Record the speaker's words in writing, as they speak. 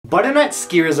Butternut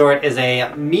Ski Resort is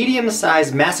a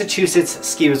medium-sized Massachusetts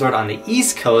ski resort on the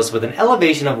East Coast with an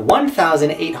elevation of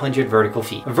 1,800 vertical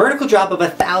feet. A vertical drop of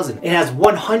 1,000. It has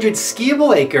 100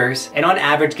 skiable acres and on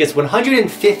average gets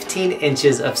 115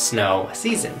 inches of snow a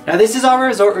season. Now this is our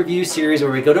resort review series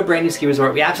where we go to a brand new ski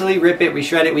resort, we absolutely rip it, we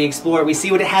shred it, we explore it, we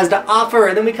see what it has to offer,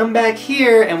 and then we come back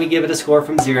here and we give it a score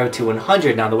from 0 to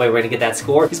 100. Now the way we're going to get that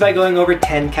score is by going over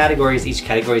 10 categories. Each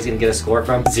category is going to get a score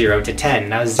from 0 to 10.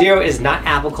 Now 0 is not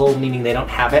applicable, meaning they don't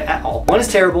have it at all. 1 is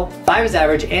terrible, 5 is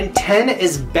average, and 10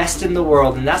 is best in the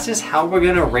world. And that's just how we're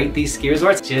gonna rate these ski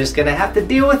resorts. You're just gonna have to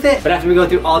deal with it. But after we go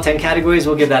through all 10 categories,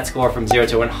 we'll give that score from 0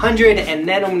 to 100, and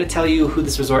then I'm gonna tell you who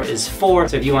this resort is for.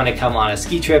 So if you wanna come on a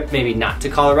ski trip, maybe not to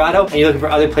Colorado, and you're looking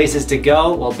for other places to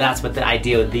go, well, that's what the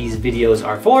idea of these videos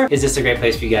are for. Is this a great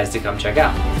place for you guys to come check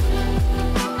out?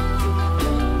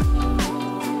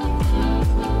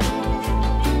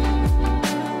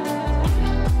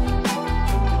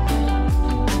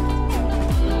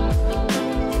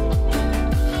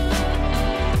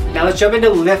 Now let's jump into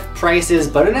lift prices.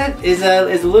 Butternut is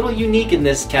a little unique in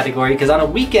this category because on a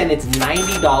weekend it's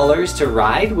 $90 to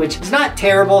ride, which is not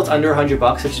terrible. It's under 100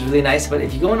 bucks, which is really nice. But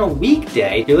if you go on a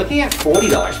weekday, you're looking at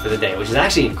 $40 for the day, which is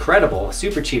actually incredible.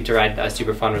 Super cheap to ride a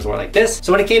super fun resort like this.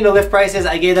 So when it came to lift prices,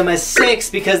 I gave them a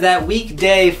 6 because that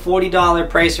weekday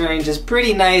 $40 price range is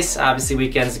pretty nice. Obviously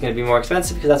weekends is going to be more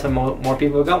expensive because that's when more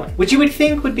people are going. Which you would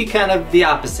think would be kind of the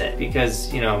opposite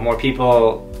because, you know, more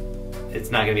people, it's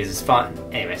not gonna be as fun.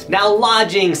 Anyways, now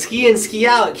lodging, ski in, ski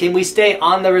out. Can we stay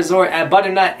on the resort at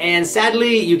Butternut? And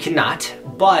sadly, you cannot.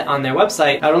 But on their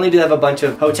website, not only do they have a bunch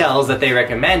of hotels that they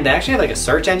recommend, they actually have like a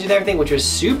search engine and everything, which is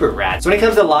super rad. So when it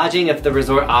comes to lodging, if the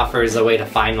resort offers a way to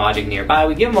find lodging nearby,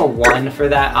 we give them a 1 for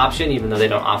that option, even though they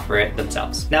don't offer it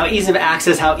themselves. Now, ease of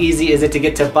access, how easy is it to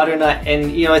get to Butternut?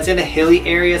 And you know, it's in a hilly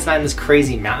area, it's not in this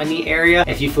crazy mountainy area.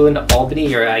 If you flew into Albany,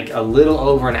 you're like a little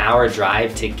over an hour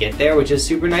drive to get there, which is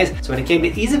super nice. So when it came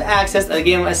to ease of access, I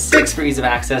gave them a 6 for ease of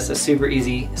access, a super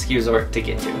easy ski resort to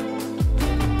get to.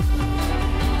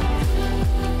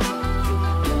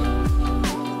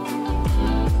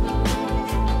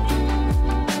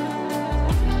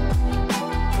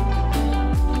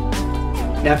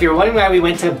 Now, if you're wondering why we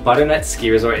went to Butternut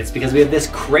Ski Resort, it's because we have this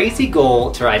crazy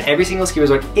goal to ride every single ski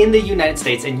resort in the United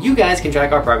States, and you guys can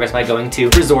track our progress by going to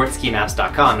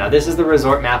resortskimaps.com. Now, this is the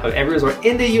resort map of every resort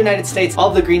in the United States. All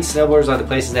of the green snowboarders are the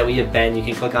places that we have been. You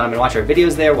can click on them and watch our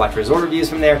videos there, watch resort reviews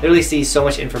from there. Literally see so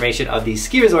much information of these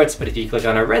ski resorts, but if you click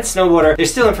on a red snowboarder,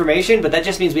 there's still information, but that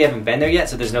just means we haven't been there yet,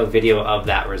 so there's no video of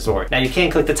that resort. Now, you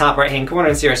can click the top right-hand corner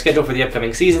and see our schedule for the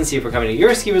upcoming season, see if we're coming to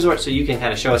your ski resort, so you can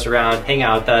kind of show us around, hang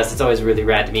out with us. It's always really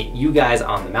rad to meet you guys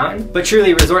on the mountain. But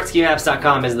truly,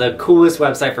 resortskimaps.com is the coolest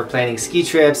website for planning ski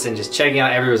trips and just checking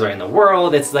out every resort in the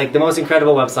world. It's like the most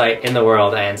incredible website in the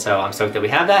world, and so I'm stoked that we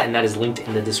have that, and that is linked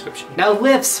in the description. Now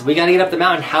lifts, we gotta get up the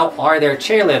mountain. How are their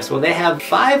chair lifts? Well, they have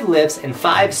 5 lifts and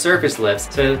 5 surface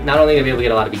lifts, so not only gonna be able to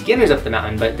get a lot of beginners up the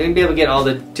mountain, but they're gonna be able to get all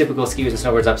the typical skiers and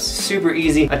snowboards up super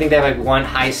easy. I think they have like 1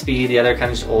 high speed, the other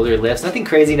kind of just older lifts. Nothing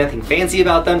crazy, nothing fancy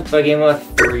about them, so I gave them a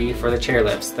 3 for the chair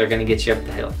lifts. They're gonna get you up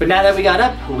the hill. But now that we got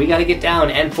up, we gotta get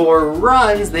down, and for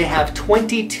runs, they have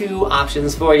 22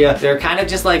 options for you. They're kind of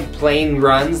just like plain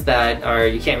runs that are,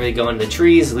 you can't really go into the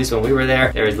trees. At least when we were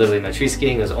there was literally no tree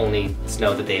skiing. There's only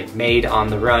snow that they've made on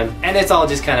the run, and it's all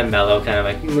just kind of mellow, kind of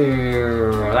like,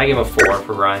 I give them a 4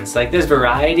 for runs. Like, there's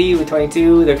variety with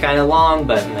 22. They're kind of long,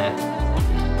 but meh.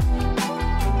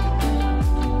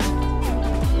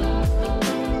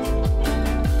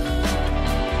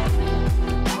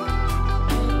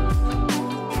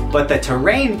 But the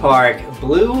terrain park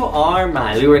blew our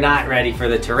mind. We were not ready for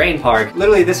the terrain park.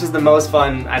 Literally, this was the most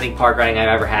fun, I think, park riding I've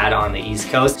ever had on the East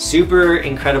Coast. Super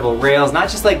incredible rails, not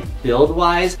just like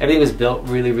build-wise. Everything was built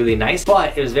really, really nice,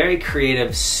 but it was very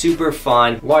creative, super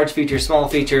fun. Large features, small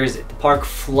features. The park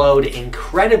flowed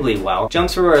incredibly well.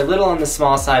 Jumps were a little on the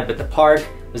small side, but the park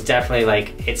was definitely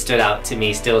like, it stood out to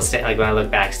me, like when I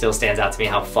look back, still stands out to me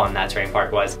how fun that terrain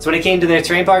park was. So when it came to their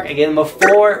terrain park, I gave them a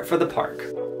 4 for the park.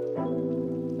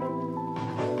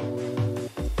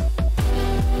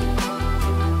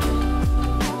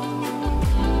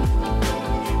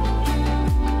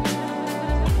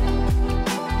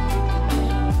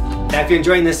 Now, if you're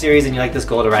enjoying this series and you like this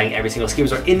goal to riding every single ski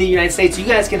resort in the United States, you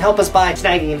guys can help us by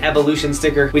snagging an Evolution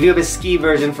sticker. We do have a ski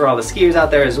version for all the skiers out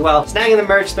there as well. Snagging the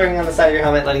merch, throwing it on the side of your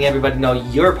helmet, letting everybody know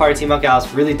you're part of Team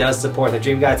Buckhouse really does support the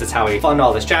Dream Guides. That's how we fund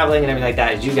all this traveling and everything like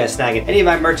that, is you guys snagging any of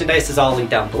my merchandise is all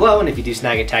linked down below. And if you do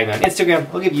snag it, tag me on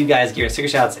Instagram. We'll give you guys gear and sticker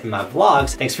shouts in my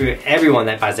vlogs. Thanks for everyone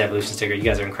that buys the Evolution sticker. You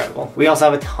guys are incredible. We also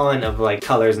have a ton of like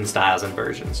colors and styles and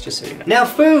versions, just so you know. Now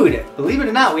food, believe it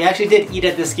or not, we actually did eat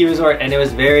at this ski resort and it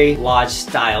was very lodge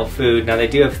style food. Now they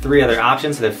do have 3 other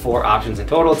options, so they have 4 options in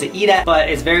total to eat at, but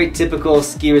it's very typical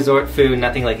ski resort food,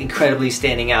 nothing like incredibly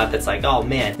standing out that's like, oh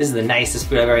man, this is the nicest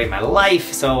food I've ever ate in my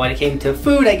life. So when it came to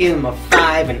food, I gave them a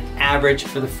 5, an average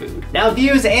for the food. Now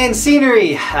views and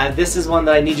scenery. This is one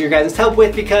that I need your guys' help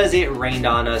with because it rained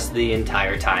on us the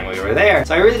entire time we were there.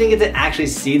 So I really didn't get to actually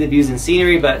see the views and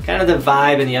scenery, but kind of the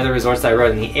vibe and the other resorts that I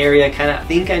rode in the area, kind of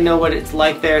think I know what it's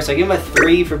like there. So I give them a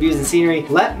 3 for views and scenery.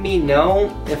 Let me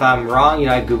know if I'm wrong. You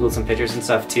know, I Googled some pictures and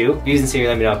stuff too. Views and scenery,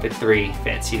 let me know if it 3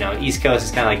 fits. You know, East Coast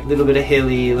is kind of like a little bit of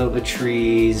hilly, a little bit of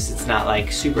trees. It's not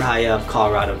like super high up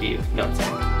Colorado view. You know what I'm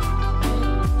saying?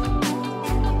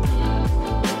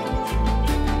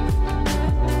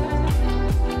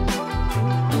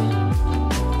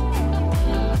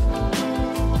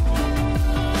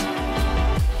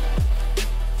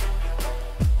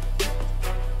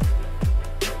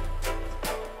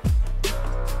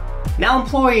 Now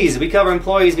employees, we cover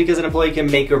employees because an employee can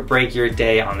make or break your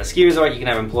day on the ski resort. You can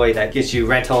have an employee that gets you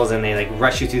rentals and they like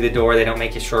rush you through the door. They don't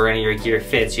make sure any of your gear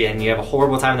fits you and you have a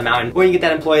horrible time on the mountain. Or you get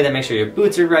that employee that makes sure your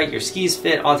boots are right, your skis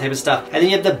fit, all type of stuff. And then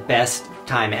you have the best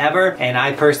time ever. And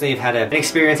I personally have had an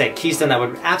experience at Keystone that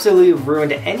would absolutely have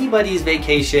ruined anybody's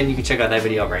vacation. You can check out that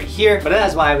video right here. But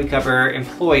that's why we cover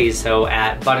employees. So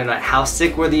at Butternut, how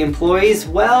sick were the employees?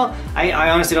 Well, I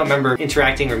honestly don't remember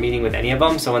interacting or meeting with any of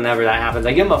them. So whenever that happens,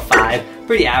 I give them a 5.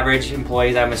 Pretty average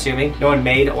employees, I'm assuming. No one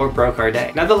made or broke our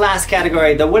day. Now the last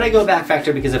category, the would I go back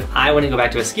factor, because if I wouldn't go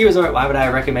back to a ski resort, why would I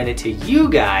recommend it to you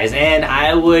guys? And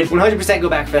I would 100% go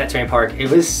back for that terrain park. It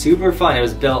was super fun. It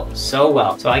was built so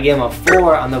well. So I gave them a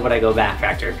 4 on the would I go back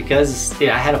factor because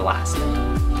I had a blast.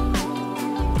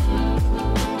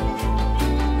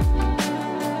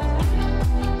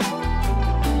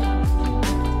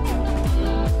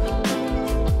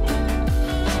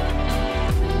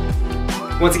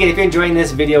 Once again, if you're enjoying this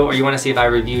video or you want to see if I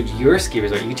reviewed your ski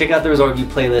resort, you can check out the resort review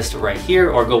playlist right here,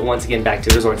 or go once again back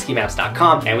to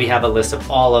resortskimaps.com and we have a list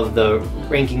of all of the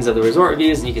rankings of the resort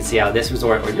reviews and you can see how this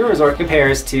resort or your resort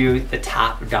compares to the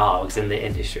top dogs in the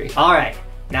industry. All right,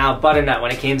 now Butternut,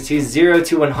 when it came to 0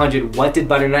 to 100, what did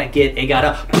Butternut get? It got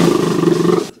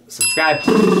a subscribe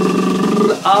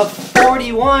of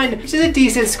 41, which is a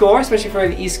decent score, especially for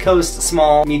an East Coast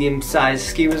small, medium-sized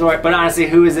ski resort. But honestly,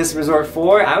 who is this resort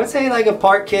for? I would say like a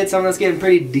park kid, someone that's getting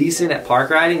pretty decent at park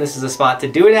riding. This is a spot to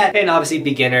do it at. And obviously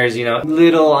beginners, you know,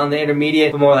 little on the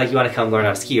intermediate, but more like you want to come learn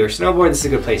how to ski or snowboard. This is a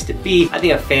good place to be. I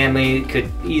think a family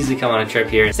could easily come on a trip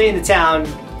here and stay in the town,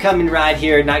 come and ride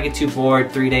here, not get too bored,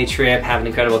 3-day trip, have an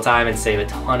incredible time, and save a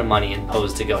ton of money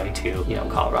opposed to going to, you know,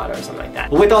 Colorado or something like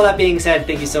that. But with all that being said,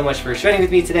 thank you so much for sharing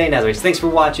with me today. And as always, thanks for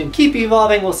watching. Keep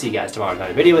evolving. We'll see you guys tomorrow in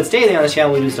another video. It's daily on the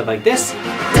channel. We do stuff like this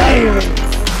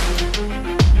daily.